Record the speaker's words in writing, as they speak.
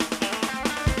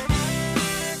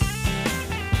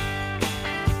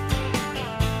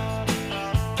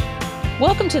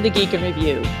Welcome to The Geek in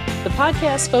Review, the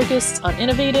podcast focused on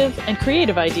innovative and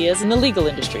creative ideas in the legal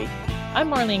industry. I'm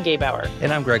Marlene Gaybauer.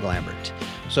 And I'm Greg Lambert.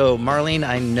 So, Marlene,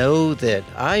 I know that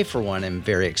I, for one, am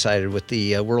very excited with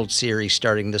the World Series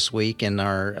starting this week, and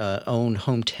our own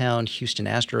hometown Houston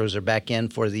Astros are back in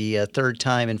for the third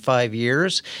time in 5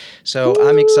 years. So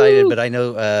I'm excited, but I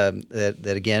know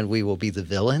that again, we will be the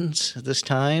villains this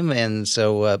time. And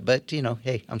so, but,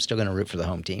 hey, I'm still going to root for the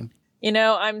home team.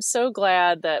 I'm so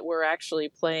glad that we're actually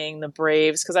playing the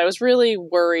Braves, because I was really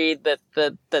worried that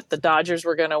the Dodgers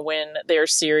were going to win their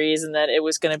series and that it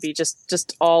was going to be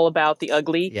just all about the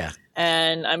ugly. Yeah.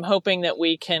 And I'm hoping that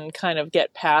we can kind of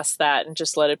get past that and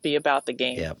just let it be about the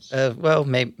game. Yeah. Well,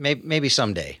 maybe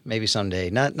someday. Maybe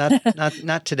someday.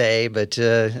 Not today, but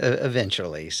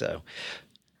eventually. So.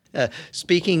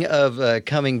 Speaking of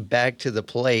coming back to the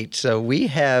plate, so we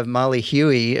have Molly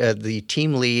Huie, the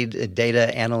team lead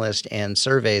data analyst and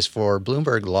surveys for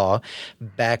Bloomberg Law,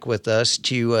 back with us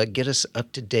to get us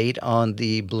up to date on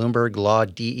the Bloomberg Law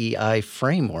DEI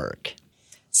framework.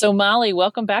 So Molly,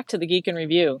 welcome back to the Geek in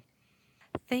Review.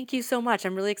 Thank you so much.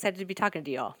 I'm really excited to be talking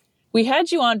to you all. We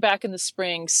had you on back in the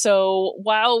spring, so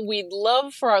while we'd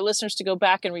love for our listeners to go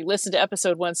back and re-listen to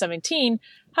episode 117,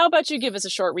 how about you give us a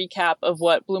short recap of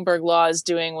what Bloomberg Law is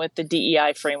doing with the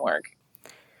DEI framework?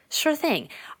 Sure thing.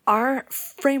 Our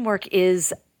framework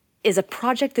is a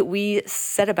project that we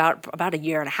set about a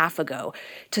year and a half ago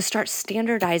to start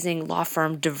standardizing law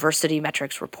firm diversity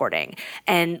metrics reporting.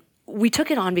 And we took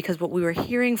it on because what we were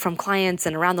hearing from clients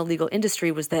and around the legal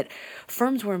industry was that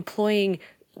firms were employing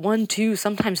 1, 2,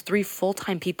 sometimes 3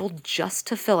 full-time people just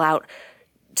to fill out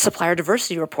supplier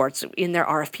diversity reports in their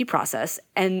RFP process.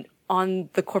 And on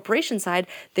the corporation side,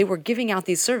 they were giving out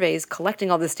these surveys,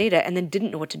 collecting all this data, and then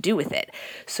didn't know what to do with it.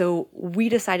 So we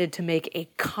decided to make a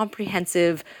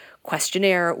comprehensive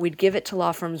questionnaire. We'd give it to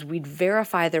law firms, we'd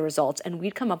verify the results, and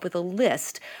we'd come up with a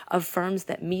list of firms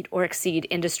that meet or exceed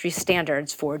industry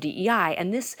standards for DEI.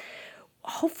 And this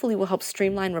hopefully will help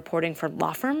streamline reporting for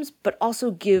law firms, but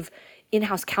also give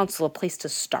in-house counsel a place to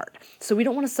start. So we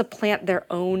don't want to supplant their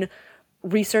own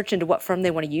research into what firm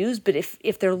they want to use, but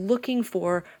if they're looking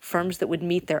for firms that would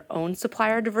meet their own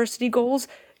supplier diversity goals,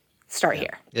 start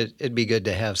here. It'd be good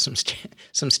to have some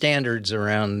standards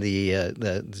around the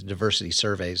diversity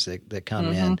surveys that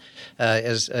come in.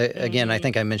 Again, I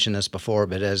think I mentioned this before,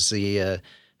 but as the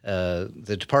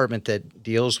department that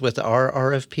deals with our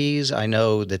RFPs, I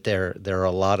know that there are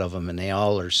a lot of them, and they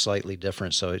all are slightly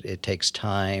different. So it takes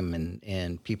time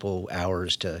and people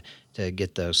hours to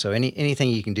get those. So anything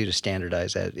you can do to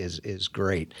standardize that is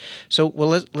great. So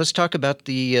let's talk about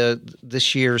the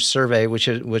this year's survey,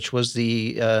 which was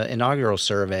the inaugural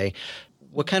survey.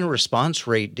 What kind of response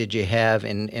rate did you have,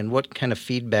 and what kind of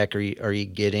feedback are you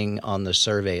getting on the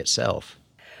survey itself?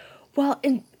 Well,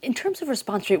 in terms of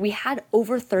response rate, we had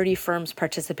over 30 firms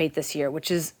participate this year,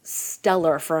 which is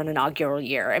stellar for an inaugural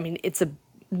year. I mean, it's a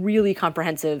really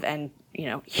comprehensive and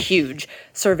huge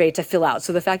survey to fill out.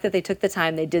 So the fact that they took the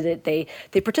time, they did it, they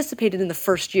participated in the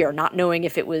first year, not knowing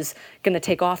if it was going to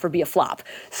take off or be a flop.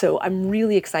 So I'm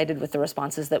really excited with the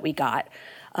responses that we got.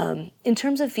 In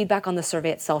terms of feedback on the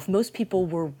survey itself, most people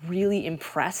were really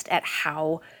impressed at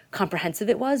how comprehensive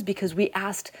it was, because we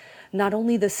asked not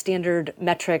only the standard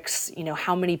metrics,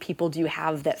 how many people do you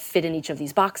have that fit in each of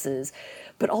these boxes,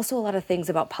 but also a lot of things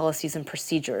about policies and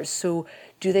procedures. So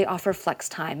do they offer flex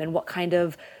time, and what kind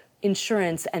of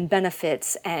insurance and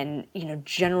benefits and,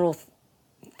 general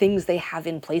things they have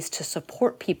in place to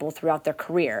support people throughout their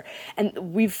career.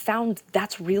 And we've found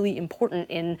that's really important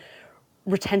in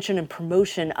retention and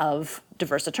promotion of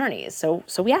diverse attorneys. So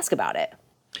we ask about it.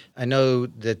 I know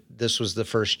that this was the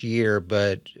first year,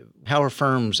 but how are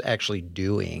firms actually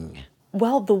doing?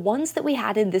 Well, the ones that we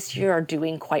had in this year are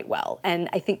doing quite well. And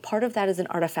I think part of that is an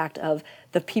artifact of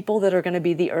the people that are going to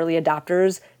be the early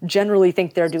adopters generally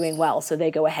think they're doing well, so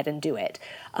they go ahead and do it.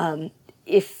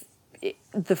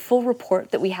 The full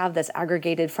report that we have that's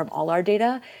aggregated from all our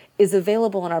data is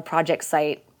available on our project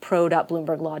site,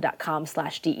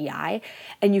 pro.bloomberglaw.com/DEI.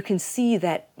 And you can see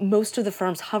that most of the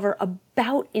firms hover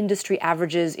about industry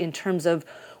averages in terms of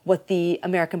what the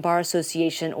American Bar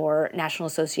Association or National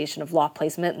Association of Law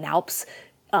Placement, NALPS,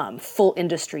 full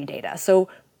industry data. So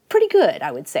pretty good,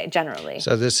 I would say, generally.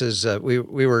 So this is, we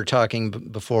were talking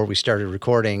before we started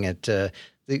recording at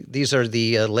these are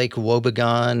the Lake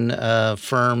Wobegon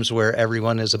firms where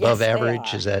everyone is above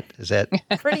average. Is that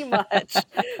pretty much?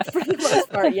 For the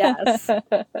most part, yes.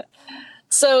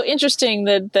 So interesting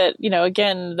that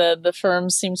again, the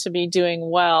firms seem to be doing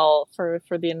well for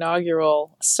the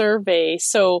inaugural survey.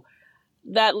 So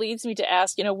that leads me to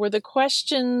ask, were the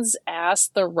questions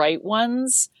asked the right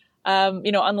ones? On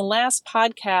the last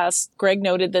podcast, Greg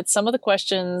noted that some of the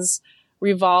questions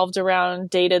revolved around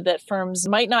data that firms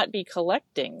might not be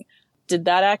collecting. Did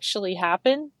that actually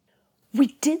happen?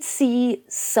 We did see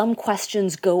some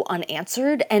questions go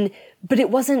unanswered, but it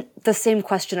wasn't the same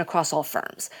question across all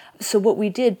firms. So what we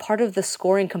did, part of the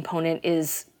scoring component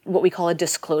is what we call a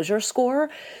disclosure score.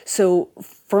 So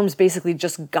firms basically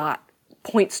just got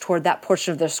points toward that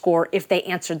portion of their score if they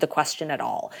answered the question at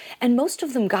all. And most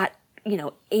of them got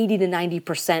 80 to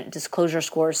 90% disclosure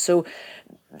scores. So,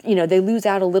 they lose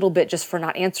out a little bit just for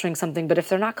not answering something, but if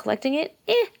they're not collecting it,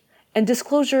 And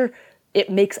disclosure, it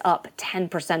makes up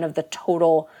 10% of the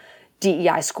total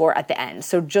DEI score at the end.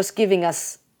 So just giving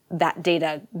us that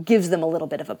data gives them a little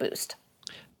bit of a boost.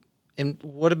 And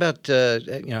what about,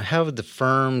 how have the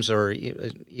firms or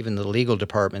even the legal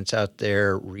departments out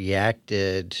there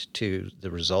reacted to the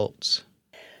results?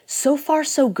 So far,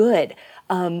 so good.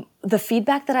 The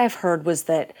feedback that I've heard was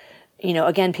that,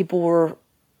 again, people were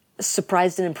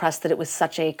surprised and impressed that it was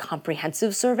such a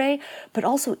comprehensive survey, but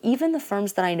also even the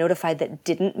firms that I notified that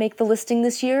didn't make the listing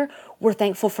this year were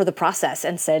thankful for the process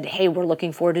and said, hey, we're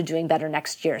looking forward to doing better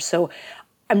next year. So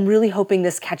I'm really hoping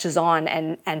this catches on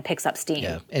and picks up steam.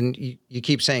 Yeah, and you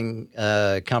keep saying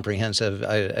comprehensive.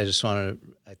 I just want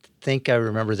to, I think I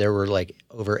remember there were like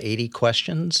over 80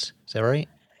 questions. Is that right?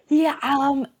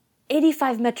 Yeah,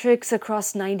 85 metrics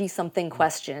across 90-something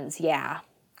questions. Yeah.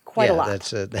 Quite a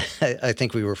lot. I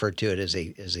think we referred to it as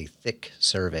a thick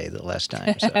survey the last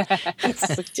time. So.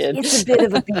 It's a bit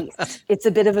of a beast. It's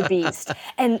a bit of a beast.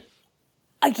 And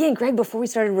again, Greg, before we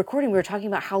started recording, we were talking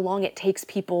about how long it takes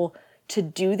people to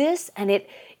do this, and it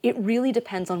really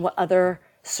depends on what other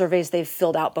surveys they've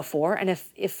filled out before. And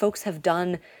if folks have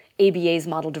done ABA's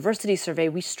model diversity survey,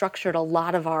 we structured a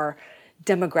lot of our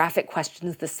demographic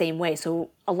questions the same way. So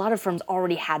a lot of firms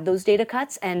already had those data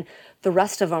cuts, and the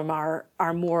rest of them are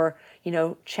more,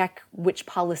 check which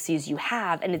policies you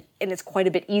have. And it's quite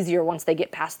a bit easier once they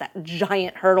get past that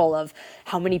giant hurdle of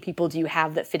how many people do you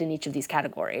have that fit in each of these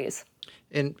categories.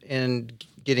 And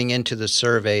getting into the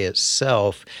survey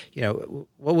itself,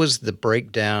 what was the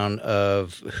breakdown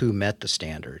of who met the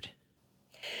standard?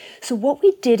 So what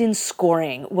we did in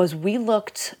scoring was we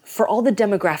looked for all the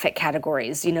demographic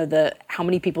categories, how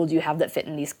many people do you have that fit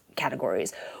in these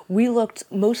categories. We looked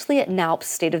mostly at NALP's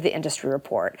State of the Industry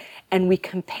report, and we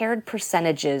compared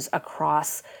percentages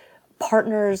across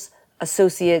partners,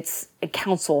 associates, and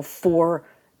counsel for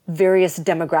various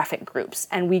demographic groups.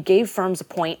 And we gave firms a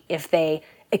point if they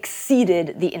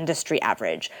exceeded the industry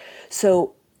average.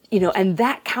 So, and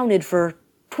that counted for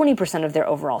 20% of their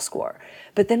overall score.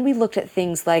 But then we looked at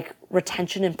things like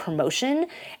retention and promotion,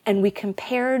 and we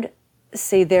compared,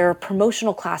 say, their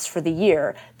promotional class for the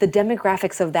year, the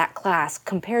demographics of that class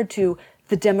compared to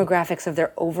the demographics of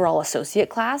their overall associate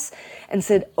class, and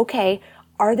said, okay,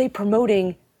 are they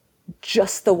promoting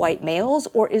just the white males,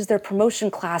 or is their promotion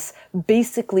class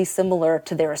basically similar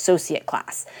to their associate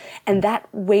class? And that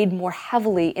weighed more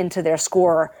heavily into their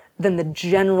score than the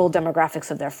general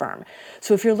demographics of their firm.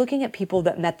 So if you're looking at people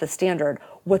that met the standard,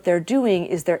 what they're doing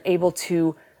is they're able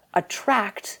to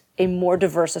attract a more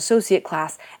diverse associate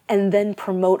class and then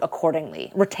promote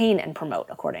accordingly, retain and promote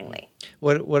accordingly.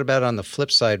 What about on the flip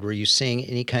side? Were you seeing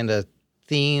any kind of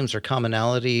themes or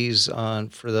commonalities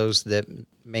for those that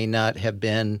may not have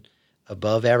been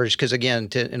above average? Because again,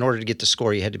 in order to get the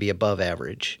score, you had to be above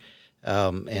average.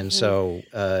 So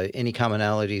any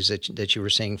commonalities that you were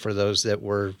seeing for those that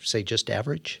were, say, just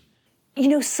average?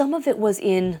 Some of it was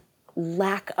in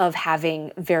lack of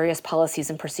having various policies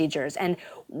and procedures. And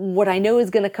what I know is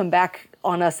going to come back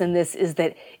on us in this is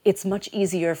that it's much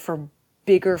easier for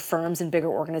bigger firms and bigger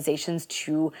organizations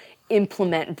to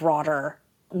implement broader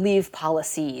leave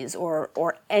policies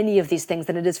or any of these things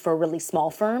than it is for a really small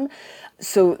firm.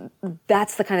 So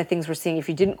that's the kind of things we're seeing. If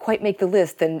you didn't quite make the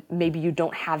list, then maybe you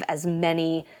don't have as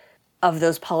many of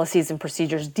those policies and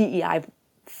procedures, DEI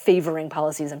favoring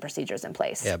policies and procedures in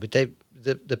place. Yeah, but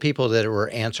the people that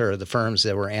the firms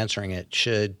that were answering it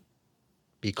should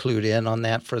be clued in on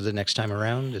that for the next time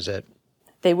around? Is that?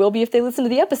 They will be if they listen to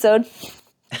the episode.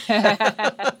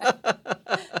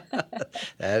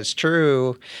 That's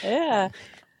true. Yeah.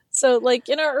 So like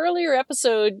in our earlier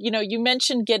episode, you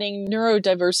mentioned getting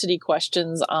neurodiversity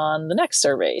questions on the next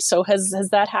survey. So has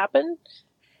that happened?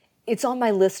 It's on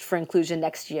my list for inclusion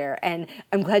next year. And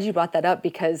I'm glad you brought that up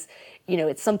because,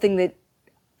 it's something that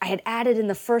I had added in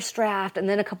the first draft. And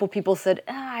then a couple people said,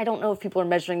 I don't know if people are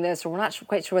measuring this or we're not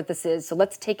quite sure what this is. So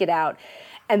let's take it out.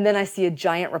 And then I see a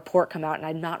giant report come out and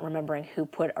I'm not remembering who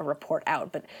put a report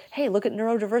out. But hey, look at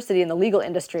neurodiversity in the legal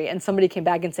industry. And somebody came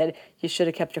back and said, you should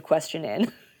have kept your question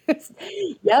in.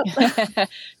 Yep.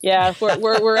 Yeah,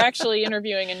 we're actually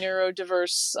interviewing a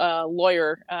neurodiverse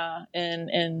lawyer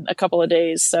in a couple of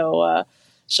days, so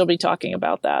she'll be talking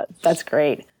about that. That's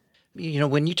great.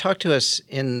 When you talked to us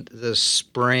in the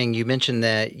spring, you mentioned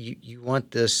that you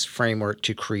want this framework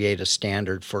to create a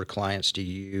standard for clients to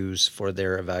use for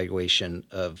their evaluation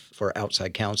for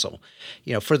outside counsel.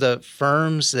 For the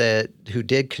firms who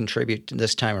did contribute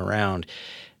this time around,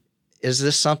 is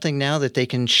this something now that they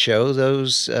can show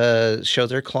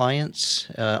their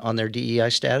clients on their DEI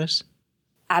status?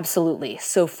 Absolutely.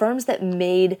 So firms that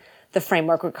made the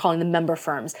framework, we're calling them member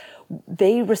firms,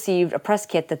 they received a press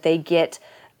kit that they get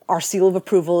our seal of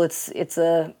approval. It's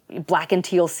a black and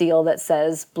teal seal that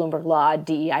says Bloomberg Law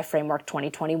DEI Framework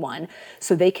 2021.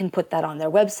 So they can put that on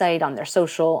their website, on their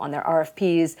social, on their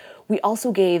RFPs. We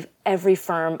also gave every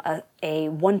firm a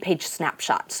one-page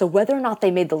snapshot. So whether or not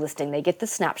they made the listing, they get the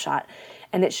snapshot,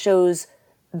 and it shows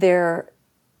their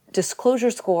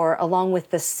disclosure score along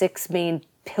with the 6 main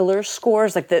pillar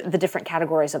scores, like the different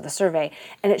categories of the survey.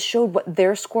 And it showed what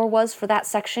their score was for that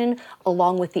section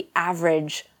along with the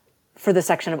average for the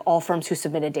section of all firms who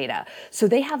submitted data. So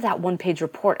they have that one-page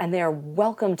report, and they are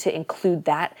welcome to include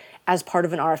that as part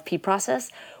of an RFP process.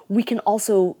 We can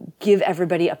also give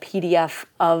everybody a PDF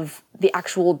of the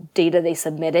actual data they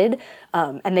submitted,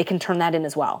 and they can turn that in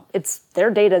as well. It's their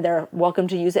data. They're welcome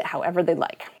to use it however they'd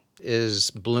like.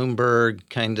 Is Bloomberg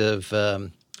kind of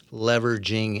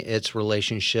leveraging its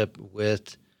relationship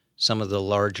with some of the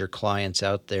larger clients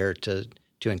out there to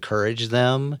encourage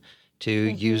them to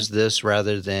use this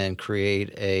rather than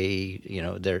create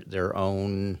their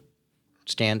own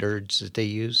standards that they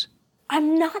use?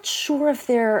 I'm not sure if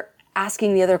they're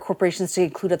asking the other corporations to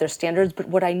include other standards, but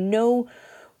what I know,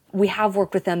 we have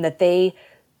worked with them that they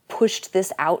pushed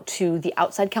this out to the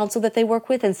outside counsel that they work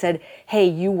with and said, hey,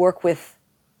 you work with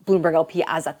Bloomberg LP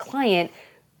as a client,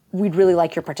 we'd really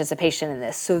like your participation in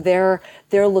this. So they're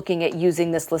looking at using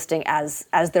this listing as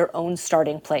their own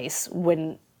starting place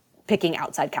when picking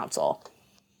outside counsel.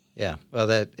 Yeah, well,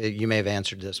 that you may have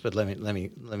answered this, but let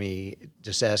me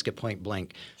just ask it point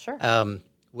blank. Sure.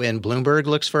 When Bloomberg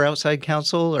looks for outside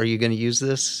counsel, are you going to use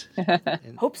this?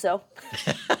 Hope so.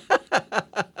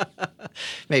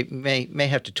 may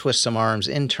have to twist some arms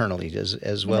internally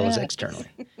as well as externally.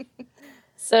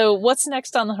 So what's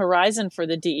next on the horizon for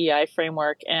the DEI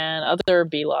framework and other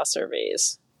B-Law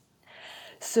surveys?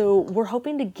 So we're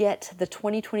hoping to get the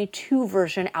 2022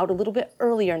 version out a little bit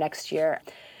earlier next year.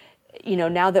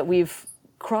 Now that we've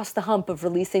crossed the hump of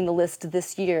releasing the list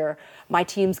this year, my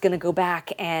team's going to go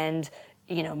back and,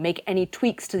 make any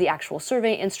tweaks to the actual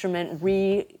survey instrument,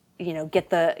 get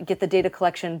the data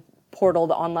collection portal,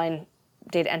 the online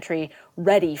data entry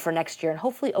ready for next year, and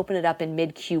hopefully open it up in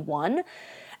mid Q1.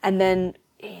 And then,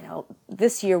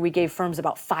 this year we gave firms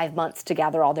about 5 months to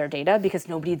gather all their data because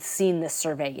nobody had seen this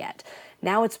survey yet.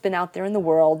 Now it's been out there in the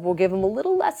world. We'll give them a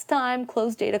little less time,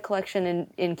 close data collection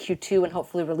in Q2, and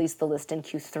hopefully release the list in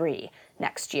Q3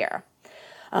 next year.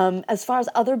 As far as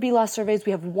other B-Law surveys,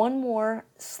 we have one more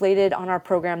slated on our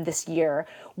program this year.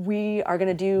 We are going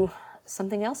to do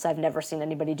something else I've never seen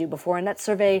anybody do before, and that's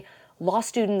survey law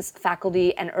students,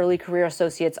 faculty, and early career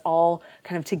associates all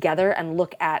kind of together and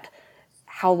look at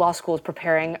how law school is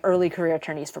preparing early career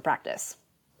attorneys for practice.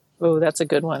 Oh, that's a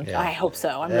good one. Yeah. I hope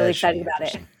so. I'm really excited about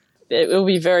it. It will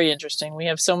be very interesting. We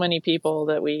have so many people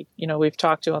that we've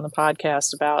talked to on the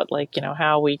podcast about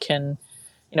how we can,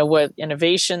 what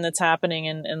innovation that's happening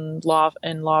in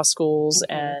law schools,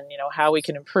 and how we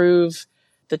can improve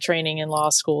the training in law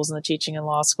schools and the teaching in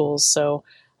law schools. So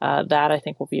that I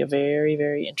think will be a very,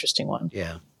 very interesting one.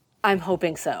 Yeah, I'm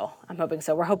hoping so.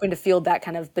 We're hoping to field that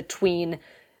kind of between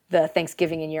the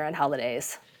Thanksgiving and year-end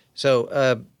holidays.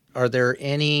 So, are there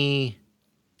any?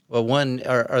 Well,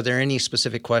 are there any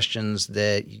specific questions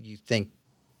that you think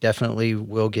definitely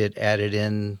will get added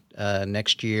in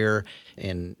next year,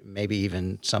 and maybe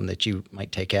even some that you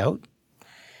might take out?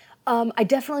 I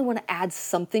definitely want to add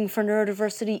something for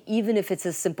neurodiversity, even if it's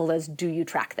as simple as, do you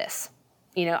track this?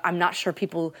 I'm not sure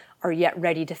people are yet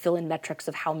ready to fill in metrics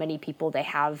of how many people they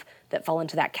have that fall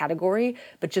into that category,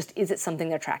 but just, is it something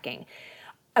they're tracking?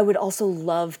 I would also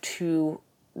love to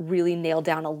really nail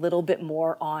down a little bit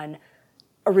more on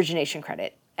origination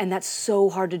credit. And that's so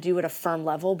hard to do at a firm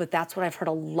level, but that's what I've heard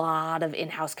a lot of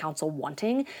in-house counsel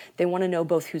wanting. They want to know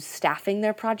both who's staffing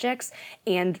their projects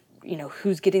and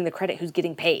who's getting the credit, who's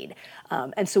getting paid.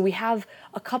 And so we have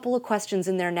a couple of questions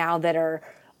in there now that are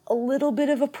a little bit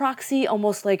of a proxy,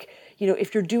 almost like,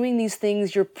 if you're doing these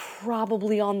things, you're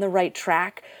probably on the right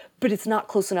track, but it's not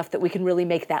close enough that we can really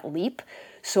make that leap.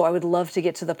 So I would love to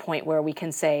get to the point where we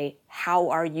can say, how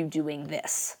are you doing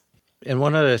this? And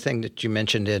one other thing that you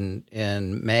mentioned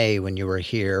in May when you were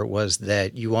here was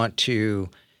that you want to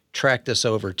track this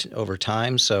over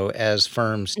time. So as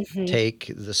firms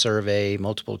take the survey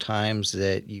multiple times,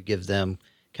 that you give them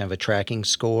kind of a tracking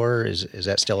score. Is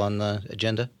that still on the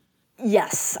agenda?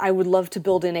 Yes, I would love to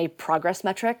build in a progress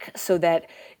metric so that,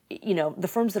 the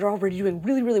firms that are already doing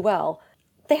really, really well,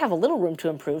 they have a little room to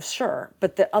improve, sure.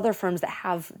 But the other firms that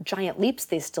have giant leaps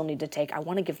they still need to take, I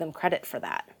want to give them credit for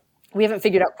that. We haven't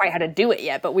figured out quite how to do it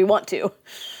yet, but we want to.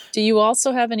 Do you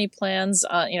also have any plans,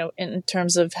 in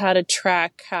terms of how to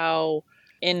track how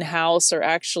in-house are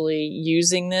actually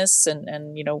using this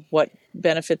and what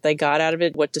benefit they got out of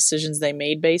it, what decisions they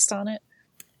made based on it?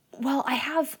 Well, I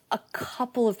have a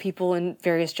couple of people in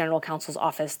various general counsel's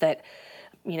office that,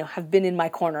 have been in my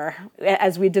corner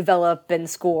as we develop and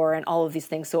score and all of these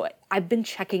things. So I've been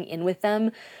checking in with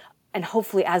them, and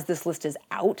hopefully as this list is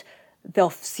out, they'll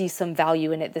see some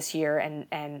value in it this year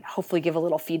and hopefully give a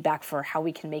little feedback for how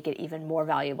we can make it even more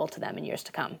valuable to them in years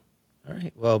to come. All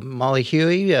right. Well, Molly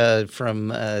Huie from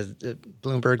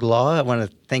Bloomberg Law, I want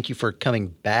to thank you for coming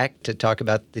back to talk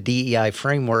about the DEI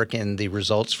framework and the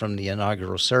results from the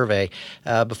inaugural survey.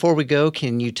 Before we go,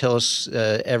 can you tell us,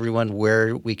 everyone,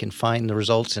 where we can find the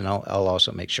results? And I'll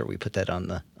also make sure we put that on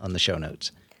the show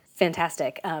notes.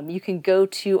 Fantastic. You can go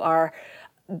to our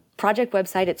project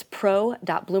website. It's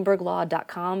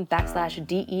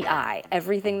pro.bloomberglaw.com/DEI.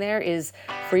 Everything there is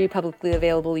free, publicly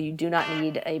available. You do not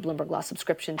need a Bloomberg Law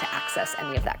subscription to access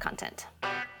any of that content.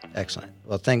 Excellent.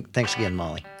 Well, thanks again,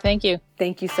 Molly. Thank you.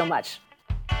 Thank you so much.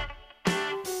 So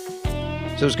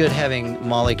it was good having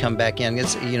Molly come back in.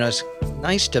 It's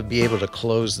nice to be able to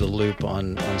close the loop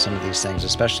on some of these things,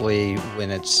 especially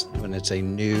when it's a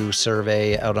new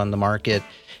survey out on the market.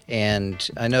 And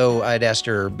I know I'd asked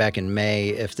her back in May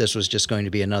if this was just going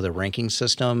to be another ranking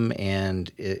system,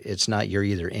 and it's not. You're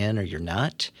either in or you're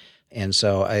not. And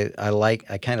so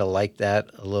I kind of like that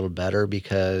a little better,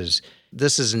 because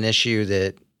this is an issue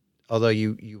that, although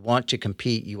you want to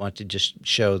compete, you want to just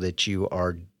show that you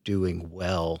are doing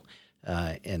well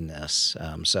in this.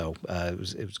 So it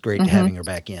was great having her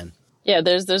back in. Yeah,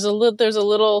 there's a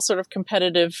little sort of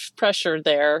competitive pressure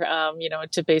there,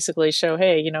 to basically show,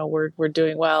 hey, we're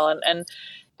doing well, and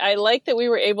I like that we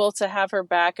were able to have her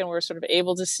back and we're sort of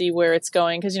able to see where it's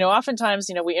going, because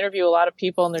oftentimes we interview a lot of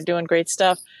people and they're doing great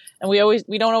stuff, and we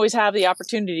don't always have the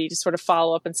opportunity to sort of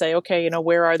follow up and say, okay,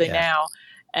 where are they now?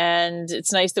 And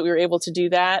it's nice that we were able to do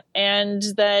that, and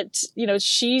that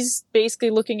she's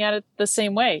basically looking at it the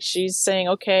same way. She's saying,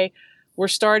 okay, we're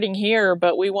starting here,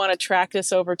 but we want to track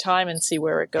this over time and see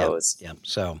where it goes. Yeah.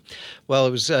 So, well,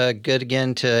 it was good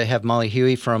again to have Molly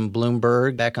Huie from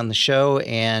Bloomberg back on the show.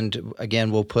 And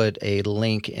again, we'll put a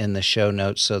link in the show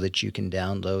notes so that you can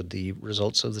download the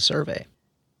results of the survey.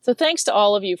 So thanks to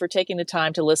all of you for taking the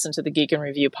time to listen to the Geek in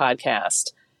Review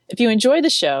podcast. If you enjoy the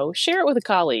show, share it with a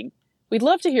colleague. We'd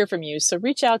love to hear from you, so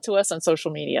reach out to us on social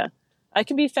media. I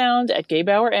can be found at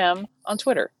GayBauerM on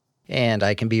Twitter. And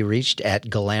I can be reached at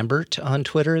Galambert on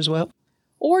Twitter as well.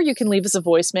 Or you can leave us a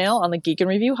voicemail on the Geek and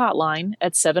Review hotline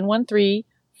at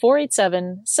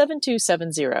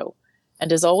 713-487-7270.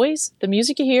 And as always, the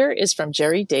music you hear is from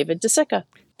Jerry David DeSica.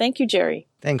 Thank you, Jerry.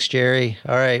 Thanks, Jerry.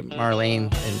 All right,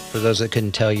 Marlene. And for those that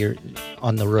couldn't tell, you're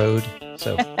on the road,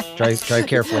 so drive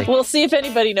carefully. We'll see if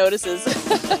anybody notices.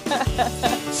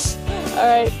 All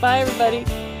right, bye, everybody.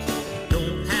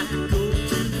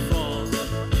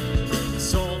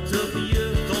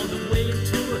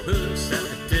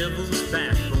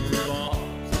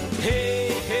 Hey!